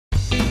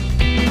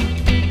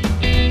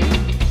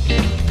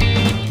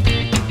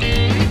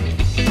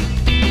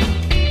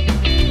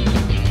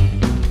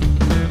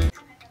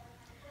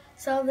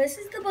this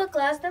is the book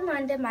Lost in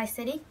London by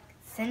Cindy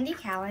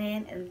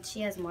Callahan, and she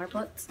has more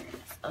books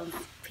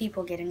of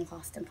people getting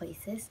lost in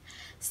places.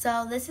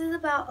 So this is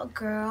about a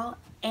girl,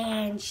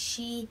 and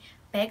she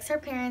begs her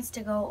parents to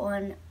go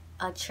on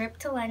a trip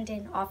to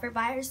London offered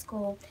by her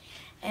school.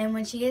 And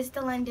when she gets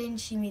to London,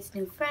 she meets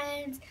new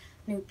friends,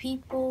 new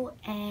people,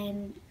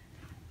 and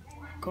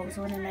goes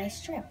on a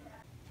nice trip.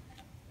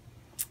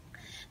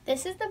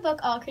 This is the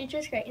book All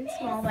Creatures Great and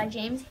Small by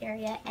James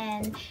Herriot,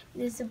 and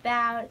it is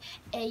about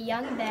a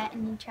young vet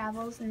and he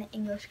travels in the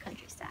English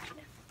countryside.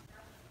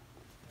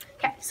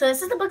 Okay, so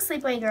this is the book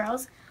Sleepaway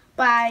Girls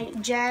by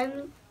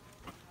Jen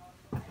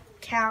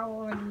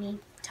Kalanita.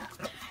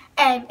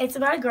 And it's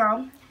about a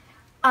girl,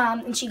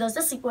 and she goes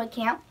to sleepaway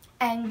camp,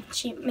 and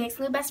she makes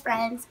new best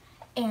friends,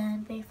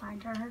 and they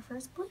find her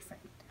first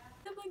boyfriend.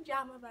 The book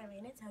Drama by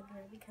Raina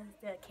Tugger because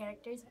the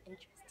characters are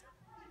interesting.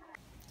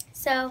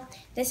 So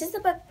this is the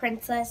book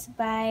Princess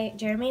by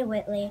Jeremy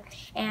Whitley,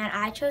 and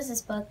I chose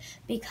this book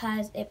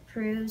because it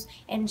proves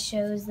and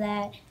shows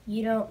that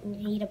you don't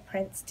need a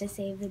prince to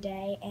save the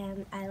day,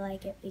 and I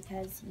like it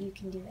because you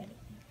can do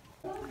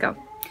anything. Go.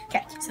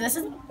 Okay, so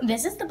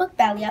this is the book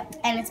Belly Up,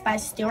 and it's by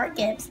Stuart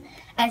Gibbs,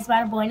 and it's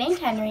about a boy named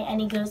Henry,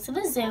 and he goes to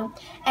the zoo,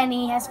 and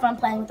he has fun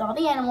playing with all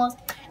the animals,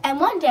 and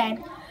one day,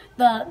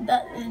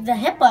 the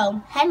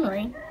hippo,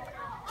 Henry,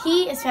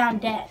 he is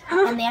found dead,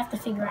 and they have to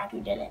figure out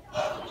who did it.